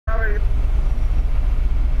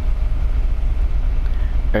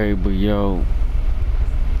Hey, but yo,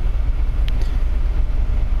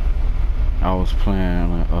 I was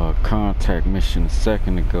playing a contact mission a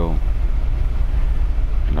second ago,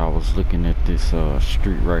 and I was looking at this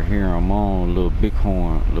street right here I'm on, Little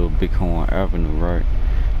Bighorn Avenue, right?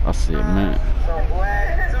 I said, man,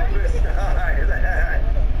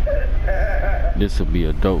 this would be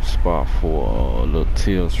a dope spot for a little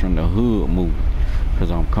Tales from the Hood movie. Cause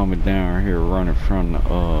I'm coming down here running from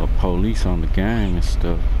the police on the gang and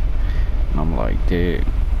stuff. And I'm like, dad,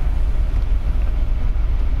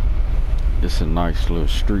 it's a nice little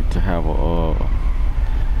street to have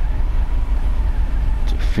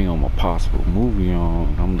to film a possible movie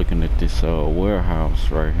on. I'm looking at this warehouse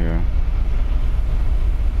right here.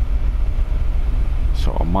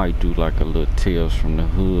 So I might do like a little Tales from the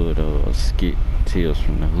Hood skit, Tales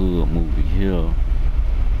from the Hood movie here.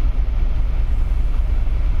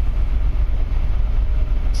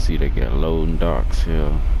 See, they got loading docks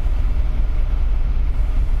here.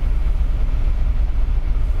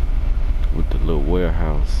 With the little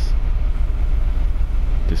warehouse.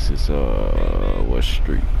 This is what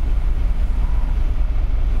street?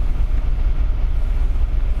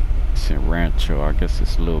 It's in Rancho. I guess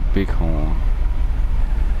it's Little Bighorn.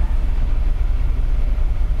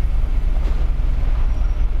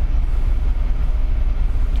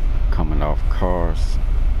 Coming off cars.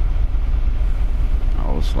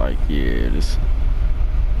 I was like, yeah, this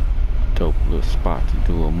dope little spot to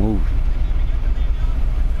do a movie.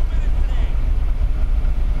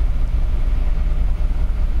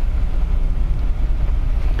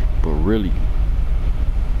 But really,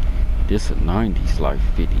 this a 90s Lyfe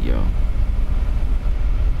video.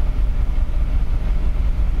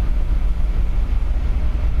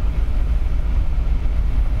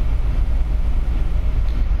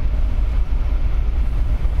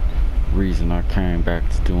 Reason I came back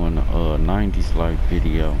to doing a 90s Lyfe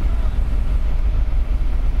video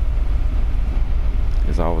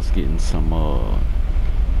is I was getting some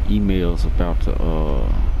emails about the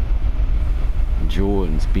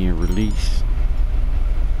Jordans being released.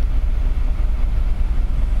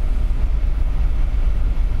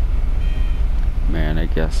 Man, they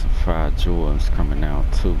got some fire Jordans coming out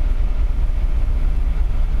too.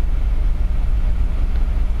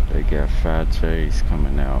 They got 5Js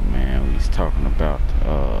coming out, man. We was talking about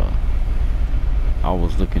I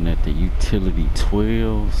was looking at the utility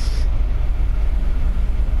 12s.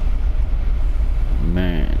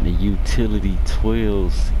 Man, the utility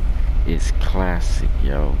 12s is classic,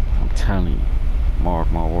 yo. I'm telling you,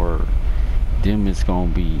 mark my word. Them is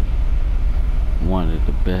gonna be one of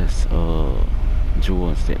the best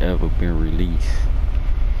Jordans that ever been released.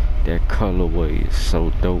 That colorway is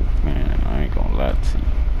so dope, man. I ain't gonna lie to you.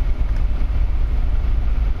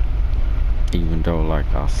 Even though,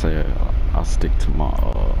 like I said, I stick to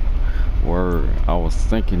my word. I was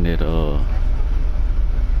thinking that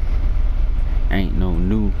ain't no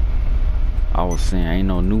new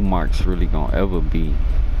marks really gonna ever be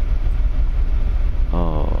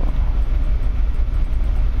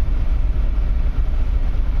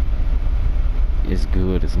as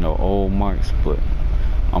good as no old marks, but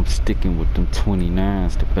I'm sticking with them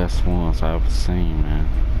 29s, the best ones I ever seen, man.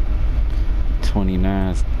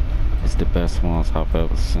 29s is the best ones I've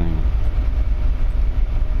ever seen.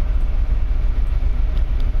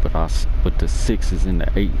 But the 6s and the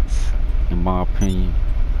 8s, in my opinion,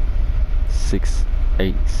 6,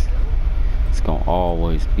 8s, it's gonna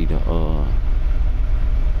always be the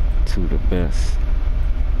two the best.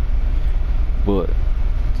 But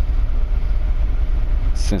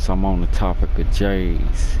since I'm on the topic of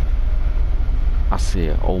J's, I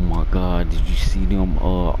said, oh my god, did you see them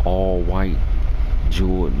all white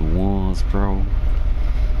Jordan 1s, bro?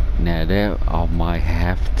 Now that I might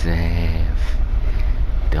have to have.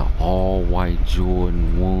 The all white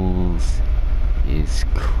Jordan 1s is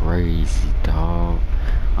crazy, dog.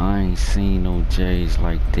 I ain't seen no J's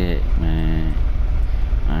like that, man.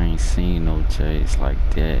 I ain't seen no J's like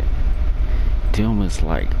that. Them is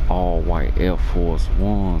like all white Air Force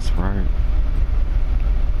 1s, right?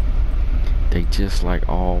 They just like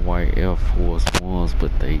all white Air Force 1s,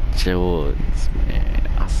 but they Jordans, man.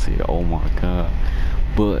 I said, oh my god.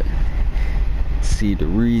 But see, the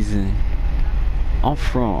reason I'm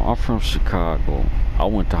from Chicago. I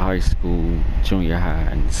went to high school, junior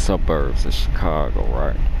high in the suburbs of Chicago,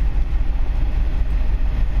 right?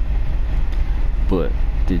 But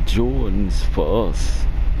the Jordans for us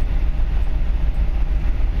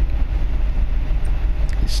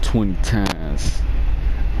is 20 times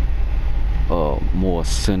more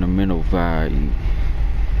sentimental value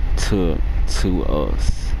to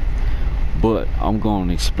us. But I'm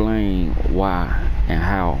gonna explain why and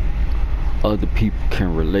how other people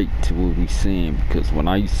can relate to what we seeing, because when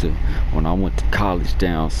I went to college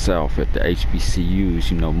down south at the HBCUs,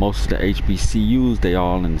 you know, most of the HBCUs, they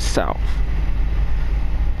all in the south.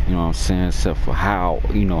 You know what I'm saying? Except for Howard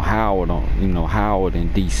Howard in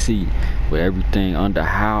DC, but everything under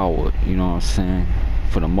Howard, you know what I'm saying?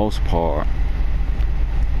 For the most part,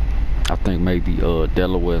 I think maybe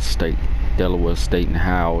Delaware State and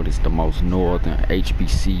Howard is the most northern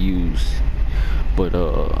HBCUs. But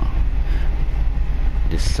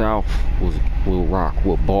the South will rock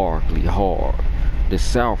with Barkley hard. The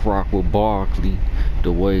South rock with Barkley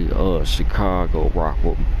the way Chicago rock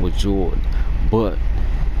with Jordan. But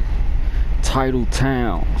title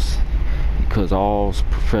towns, because all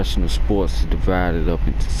professional sports is divided up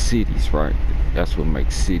into cities, right? That's what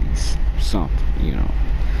makes cities something, you know.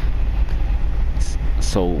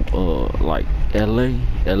 So like LA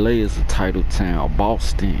is a title town.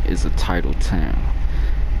 Boston is a title town.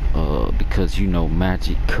 Because you know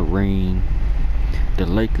Magic, Kareem, the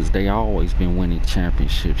Lakers, they always been winning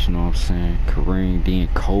championships, you know what I'm saying? Kareem, then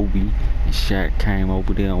Kobe and Shaq came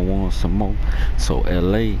over there and won some more. So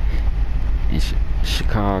LA and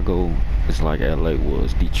Chicago is like LA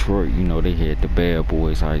was. Detroit, you know, they had the bad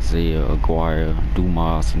boys, Isaiah, Aguirre,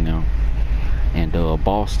 Dumas and them. And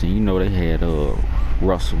Boston, you know, they had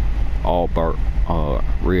Russell, Albert,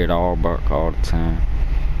 Red Auerbach all the time.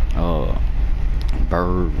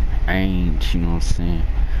 Bird, Ainge, you know what I'm saying?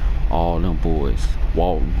 All them boys,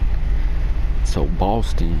 Walton. So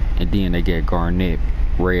Boston, and then they got Garnett,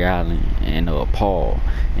 Ray Allen, and Paul.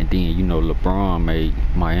 And then, you know, LeBron made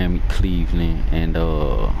Miami, Cleveland, and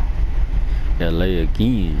LA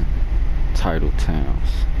again title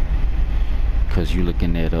towns. Cause you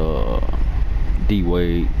looking at D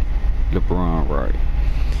Wade, LeBron, right?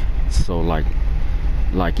 So like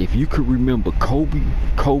if you could remember Kobe,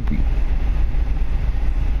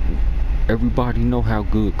 everybody know how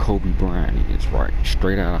good Kobe Bryant is, right?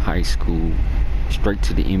 Straight out of high school, straight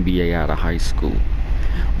to the NBA out of high school.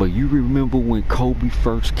 But you remember when Kobe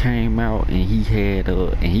first came out and he had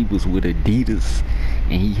and he was with Adidas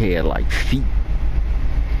and he had like feet.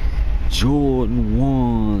 Jordan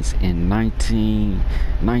ones in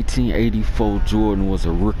 1984. Jordan was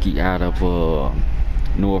a rookie out of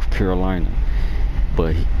North Carolina,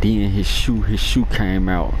 but then his shoe came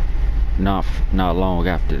out not long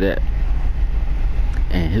after that,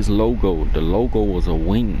 and his logo, the logo was a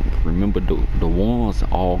wing. Remember the ones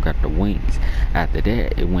all got the wings. After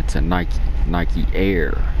that, it went to Nike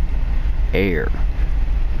Air.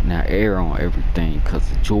 Now Air on everything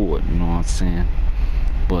because of Jordan, you know what I'm saying?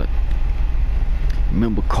 But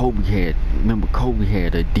remember Kobe had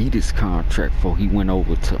Adidas contract before he went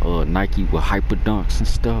over to Nike with Hyper Dunks and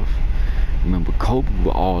stuff. Remember Kobe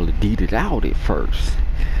was all Adidas out at first.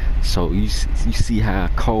 So you see how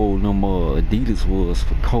cold them Adidas was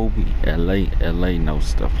for Kobe. LA know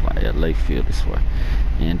stuff like LA feel this way.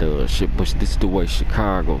 And but this the way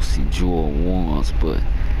Chicago see Jordan ones. But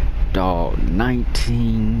dog,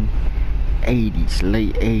 1980s,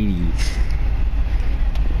 late 80s,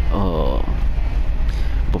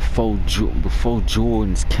 before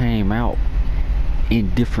Jordans came out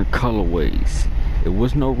in different colorways. It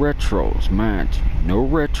was no retros, mind you. No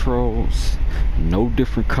retros, no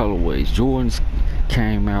different colorways. Jordans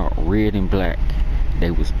came out red and black.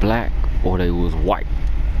 They was black or they was white.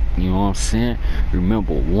 You know what I'm saying?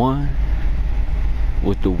 Remember, one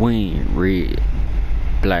with the wing, red,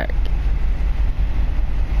 black.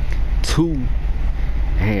 Two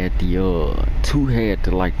had the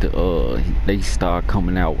they started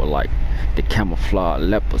coming out with like the camouflage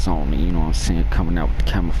leopards on it, you know what I'm saying? Coming out with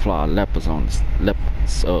the camouflage leopards on the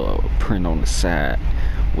print on the side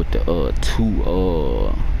with the two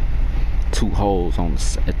holes on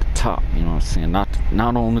at the top, you know what I'm saying?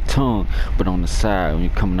 Not on the tongue, but on the side when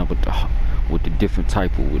you're coming up with the different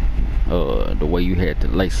type of the way you had to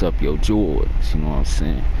lace up your Jordans, you know what I'm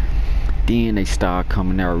saying? Then they started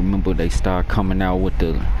coming out. Remember they started coming out with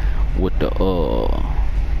the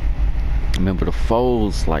remember the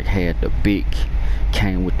foes like had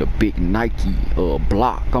came with the big Nike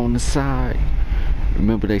block on the side.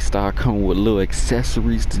 Remember they started coming with little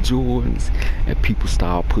accessories to Jordans, and people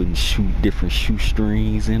started putting different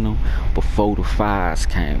shoestrings in them. Before the 5s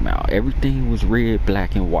came out, everything was red,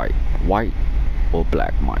 black, and white or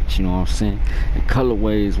black much, you know what I'm saying? And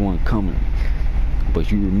colorways weren't coming. But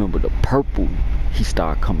you remember the purple, he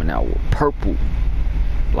started coming out with purple,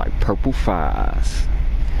 like purple 5s.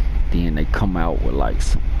 Then they come out with like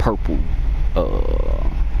some purple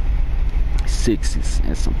 6s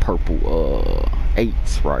and some purple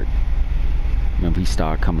 8s, right? Remember, he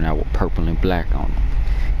started coming out with purple and black on them.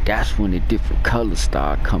 That's when the different colors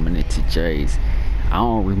started coming into J's. I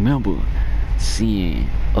don't remember seeing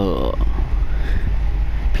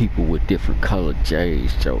people with different colored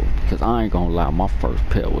J's, Joe. Because I ain't gonna lie, my first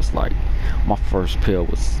pair wasn't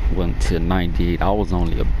till 98. I was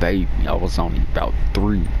only a baby. I was only about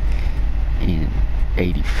 3 in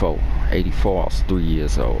 84. 84, I was 3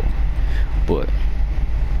 years old. But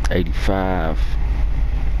 85,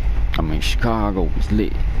 I mean, Chicago was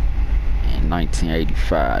lit. In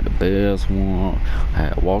 1985, the Bears won.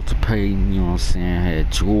 Had Walter Payton, you know what I'm saying? Had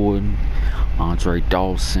Jordan, Andre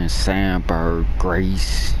Dawson, Sandberg,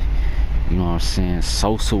 Grace. You know what I'm saying?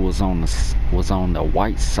 Sosa was on the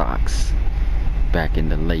White Sox back in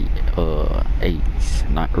the late 80s,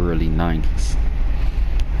 not early 90s.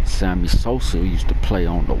 Sammy Sosa used to play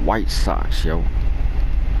on the White Sox, yo.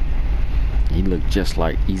 He looked just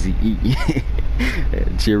like Eazy-E.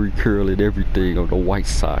 Jerry Curl and everything on the White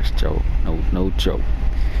Sox, Joe. No joke.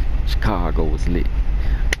 Chicago was lit.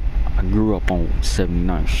 I grew up on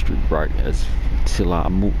 79th Street, right? Till I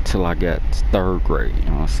got 3rd grade, you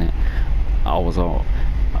know what I'm saying? I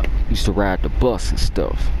used to ride the bus and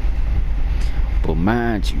stuff. But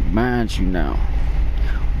mind you now,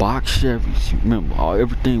 box Chevys, you remember,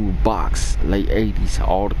 everything was box. Late 80s,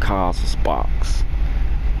 all the cars was box.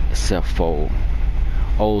 Except for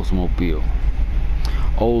Oldsmobile.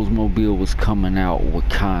 Oldsmobile was coming out with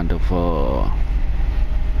kind of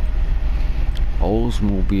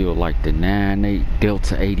Oldsmobile, like the 98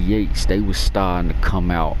 Delta 88s, they was starting to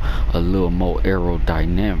come out a little more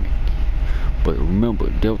aerodynamic. But remember,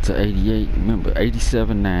 Delta 88, remember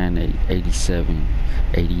 87 98, 87,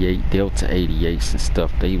 88, Delta 88s and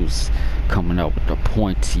stuff, they was coming out with the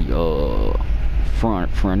pointy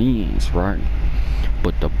front ends, right?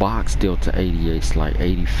 But the box Delta 88s like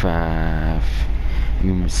 85, you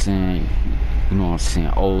know what I'm saying? You know what I'm saying?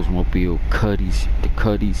 Oldsmobile, the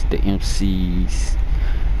Cuddies, the MCs,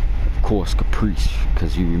 of course Caprice,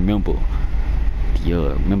 because you remember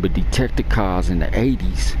detective cars in the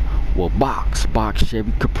 80s were box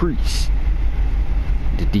Chevy Caprice.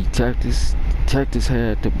 The detectives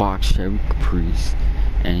had the box Chevy Caprice,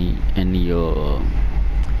 and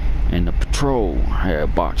the patrol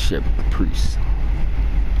had box Chevy Caprice.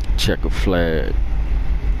 Checker flag,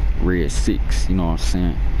 red 6, you know what I'm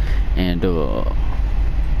saying? And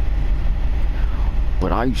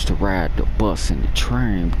but I used to ride the bus and the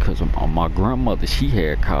train because my grandmother, she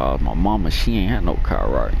had cars. My mama, she ain't had no car,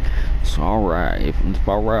 right? So I ride, if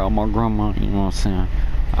I ride with my grandma, you know what I'm saying,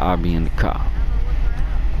 I'll be in the car.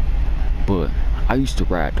 But I used to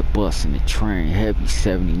ride the bus and the train heavy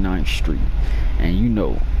 79th Street, and you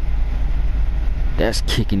know, that's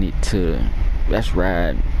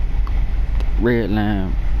riding Red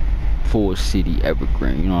Line, Forest City,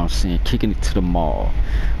 Evergreen, you know what I'm saying? Kicking it to the mall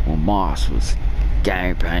when Mars was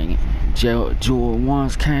gangbanging. Jordan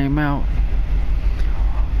 1s came out,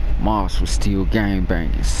 Mars was still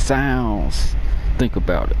gangbanging. Sounds, think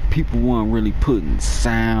about it. People weren't really putting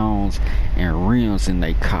sounds and rims in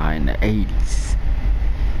their car in the 80s.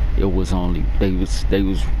 It was only they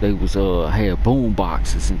had boom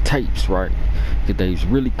boxes and tapes, right? Cause they was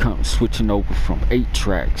really switching over from 8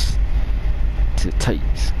 tracks to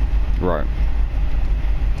tapes, right?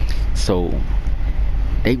 So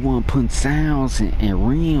they weren't putting sounds and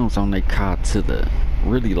rims on their car to the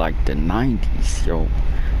really like the 90s, yo.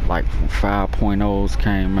 Like when 5.0s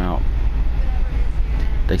came out,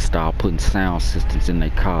 they started putting sound systems in their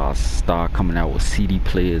cars, started coming out with CD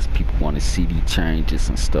players. People wanted CD changes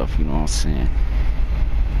and stuff, you know what I'm saying?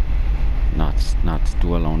 Not to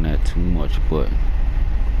dwell on that too much, but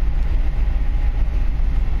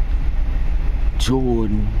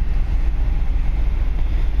Jordan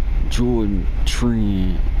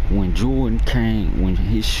trend, when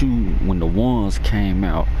the ones came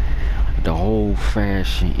out, the whole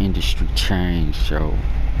fashion industry changed, yo.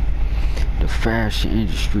 The fashion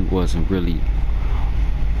industry wasn't really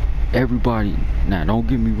everybody. Now don't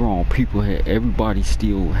get me wrong, everybody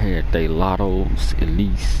still had their Lottos,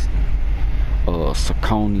 Elise,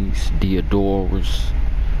 Sauconys, Diodoras,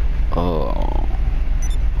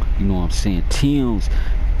 you know what I'm saying, Timbs.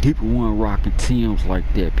 People weren't rocking Timbs like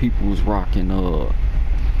that. People was rocking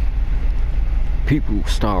people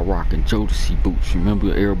started rocking Jodeci boots.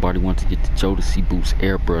 Remember, everybody wanted to get the Jodeci boots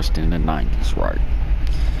airbrushed in the 90s, right?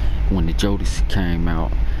 When the Jodeci came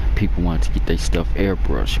out, people wanted to get their stuff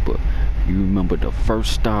airbrushed. But you remember the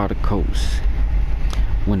first Star of the Coast,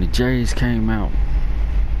 when the J's came out,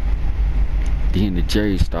 then the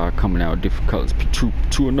J's started coming out different colors.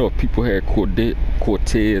 True enough, people had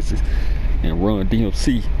Cortez and Run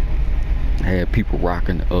DMC had people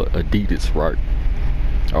rocking Adidas, right?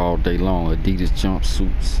 all day long, Adidas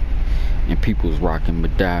jumpsuits, and people was rocking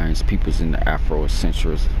medallions. People's in the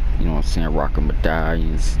Afrocentrics, you know what I'm saying, rocking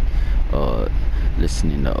medallions,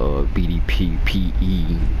 listening to BDP,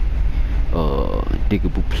 PE,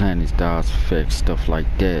 Diggable Planets, Dodge Effect, stuff like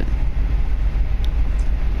that.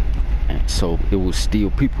 And so it was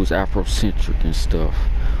still, people was Afrocentric and stuff.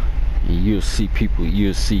 And you'll see people,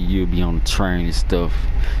 you'll be on the train and stuff,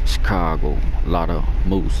 Chicago, a lot of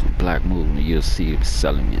moves, black movement, you'll see it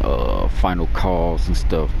selling final calls and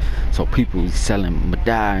stuff. So people selling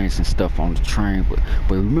medallions and stuff on the train. But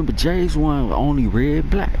remember, Jay's one only red,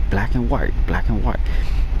 black and white.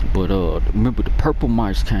 But remember the purple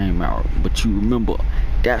mics came out. But you remember,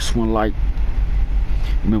 that's when, like,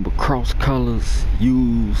 remember Cross Colors,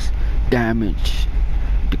 Use, Damage,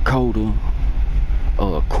 Dakota,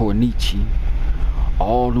 Cornici,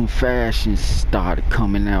 all them fashions started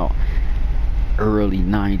coming out early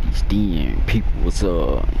 90s. Then people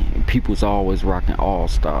was always rocking All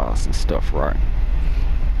Stars and stuff, right?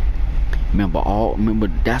 Remember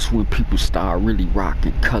that's when people started really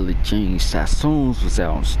rocking colored jeans. Sassoons was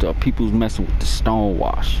out and stuff. People was messing with the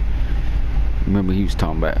Stonewash. Remember he was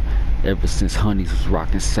talking about ever since Honeys was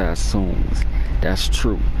rocking Sassoons. That's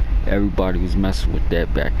true. Everybody was messing with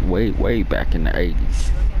that back way back in the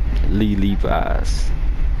 80s. Levi's,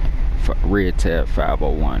 Red Tab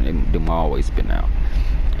 501, them always been out.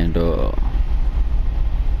 And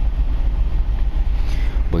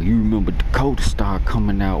but you remember Dakota started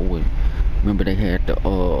coming out with, remember they had the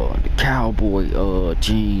cowboy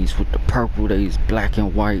jeans with the purple, they was black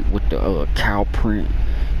and white with the cow print.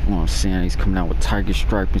 You know what I'm saying? He's coming out with tiger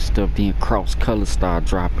stripe and stuff. Then Cross Colors started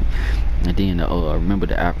dropping, and then remember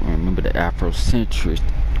the Afrocentric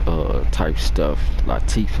type stuff,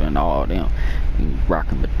 Latifah and all them,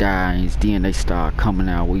 rocking medallions. Then they started coming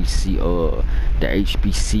out where you see the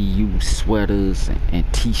HBCU sweaters and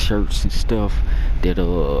t-shirts and stuff that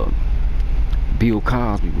Bill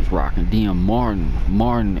Cosby was rocking. Then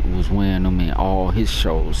Martin was wearing them in all his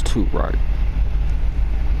shows too, right?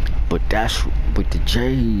 But the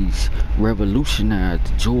J's revolutionized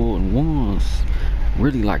the Jordan 1s,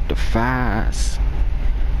 really like the 5s.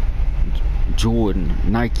 Jordan,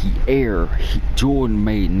 Nike Air. Jordan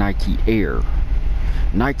made Nike Air.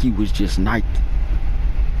 Nike was just Nike.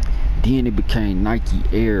 Then it became Nike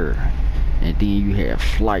Air, and then you had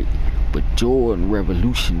Flight. But Jordan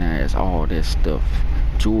revolutionized all that stuff.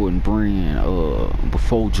 Jordan brand,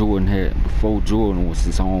 before Jordan was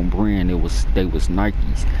his own brand, they was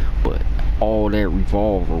Nikes. But all that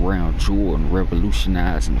revolved around Jordan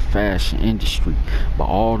revolutionizing the fashion industry. But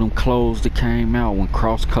all them clothes that came out when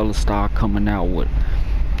Cross Color started coming out with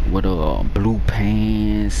blue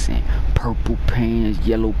pants and purple pants,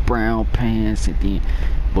 yellow brown pants, and then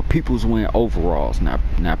but people was wearing overalls. Now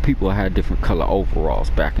people had different color overalls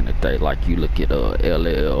back in the day. Like you look at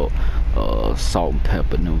LL, Salt and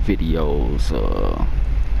Pepper, them videos,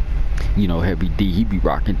 you know, Heavy D, he be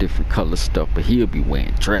rocking different color stuff, but he'll be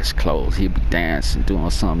wearing dress clothes. He'll be dancing, doing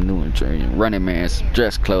something new and dreaming. Running Man's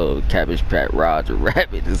dress clothes, Cabbage Patch, Roger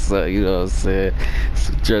Rabbit and stuff, you know what I'm saying?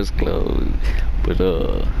 Some dress clothes. But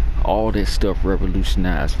all that stuff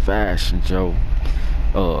revolutionized fashion, Joe.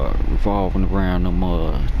 Revolving around them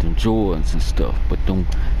Jordans and stuff. But them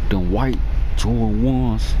white Jordan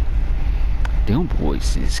 1s, them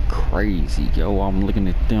boys is crazy, yo. I'm looking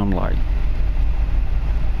at them like,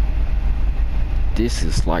 this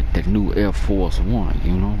is like the new Air Force One,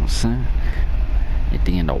 you know what I'm saying? And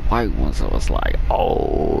then the white ones, I was like,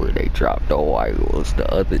 oh, they dropped the white ones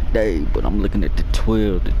the other day. But I'm looking at the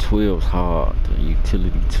 12. The 12's hard. The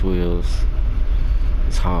utility 12s,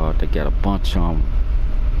 it's hard. They got a bunch of them.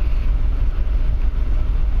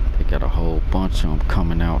 They got a whole bunch of them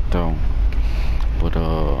coming out though. But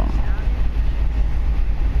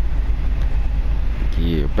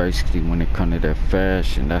yeah, basically when it come to that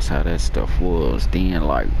fashion, that's how that stuff was. Then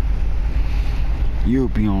like, I'll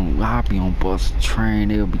be on bus train,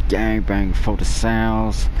 they'll be gangbanging for the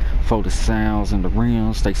sounds and the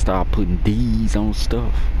rims. They start putting D's on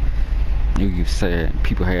stuff. You said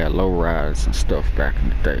people had low riders and stuff back in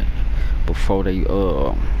the day. Before they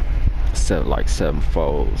set like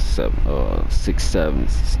 7.4s,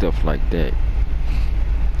 6.7s, stuff like that.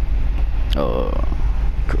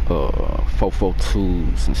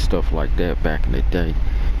 4.42s and stuff like that back in the day.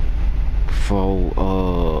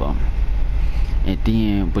 Before and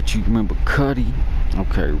then, but you remember Cuddy,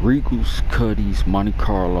 okay, Regals, Cuddies, Monte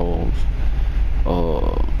Carlos,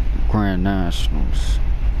 Grand Nationals,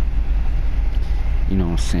 you know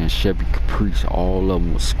what I'm saying, Chevy Caprice, all of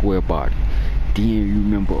them was square body. Then you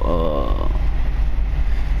remember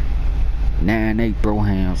 9.8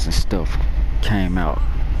 Brohams and stuff came out.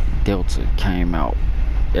 Delta came out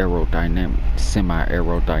aerodynamic,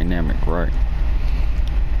 semi-aerodynamic, right?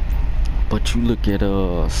 But you look at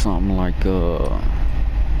something like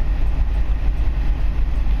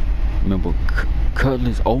remember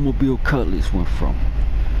Cutlass, Oldsmobile Cutlass went from,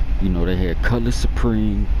 you know, they had Cutlass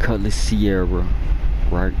Supreme, Cutlass Sierra,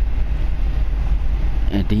 right?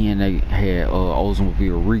 And then they had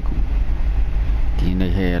Oldsmobile Regal. Then they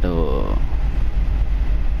had they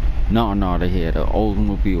had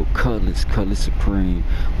Oldsmobile Cutlass Supreme,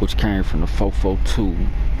 which came from the 442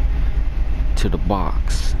 to the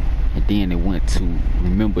box. And then it went to,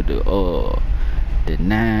 remember the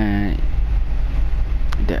 9,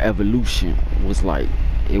 the evolution was like,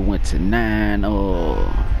 it went to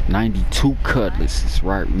 92 Cutlasses,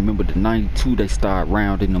 right? Remember the 92, they started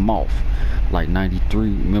rounding them off, like 93.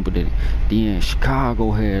 Remember that? Then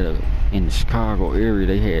Chicago had in the Chicago area,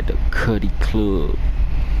 they had the Cuddy Club,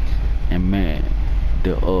 and man,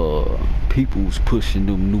 the people was pushing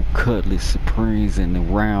them new Cutlass Supremes and the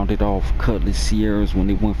rounded off Cutlass Sierras when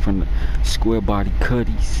they went from the square body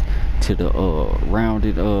Cuddies to the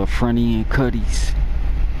rounded front end Cuddies.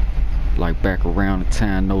 Like back around the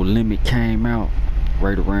time No Limit came out,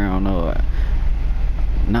 right around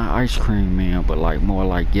not Ice Cream Man, but like more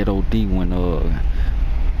like Ghetto D when the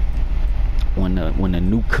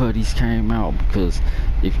new Cuddies came out. Because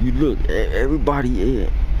if you look, everybody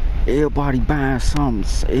buying something,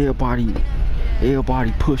 everybody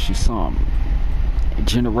pushing something.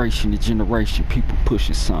 Generation to generation, people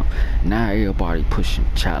pushing something. Now everybody pushing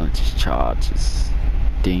challenges, charges,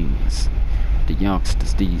 demons. The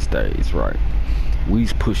youngsters these days, right?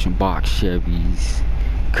 We's pushing box Chevys,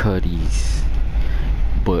 Cuddies,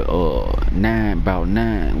 but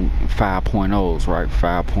 5.0s, right?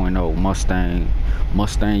 5.0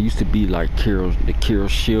 Mustang used to be like the Carroll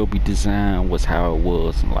Shelby design was how it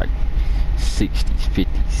was in like 60s,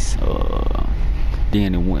 50s.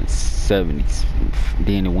 Then it went 70s.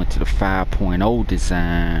 Then it went to the 5.0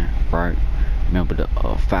 design, right? Remember the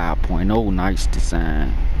 5.0 nice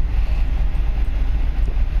design.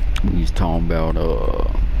 We was talking about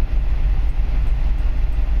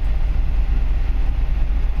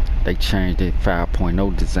they changed their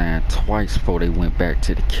 5.0 design twice before they went back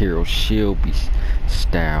to the Carroll Shelby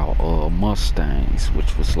style Mustangs,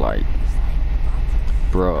 which was like,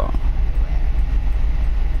 bruh,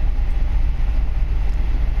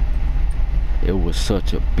 it's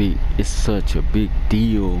such a big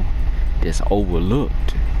deal that's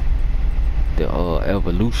overlooked. The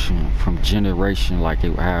evolution from generation, like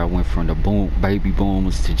how it went from the baby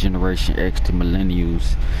boomers to Generation X to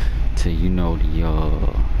millennials to, you know,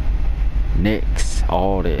 the next,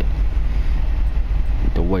 all that.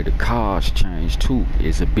 The way the cars changed too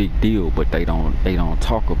is a big deal, but they don't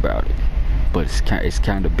talk about it. But it's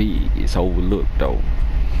kind of big. It's overlooked though.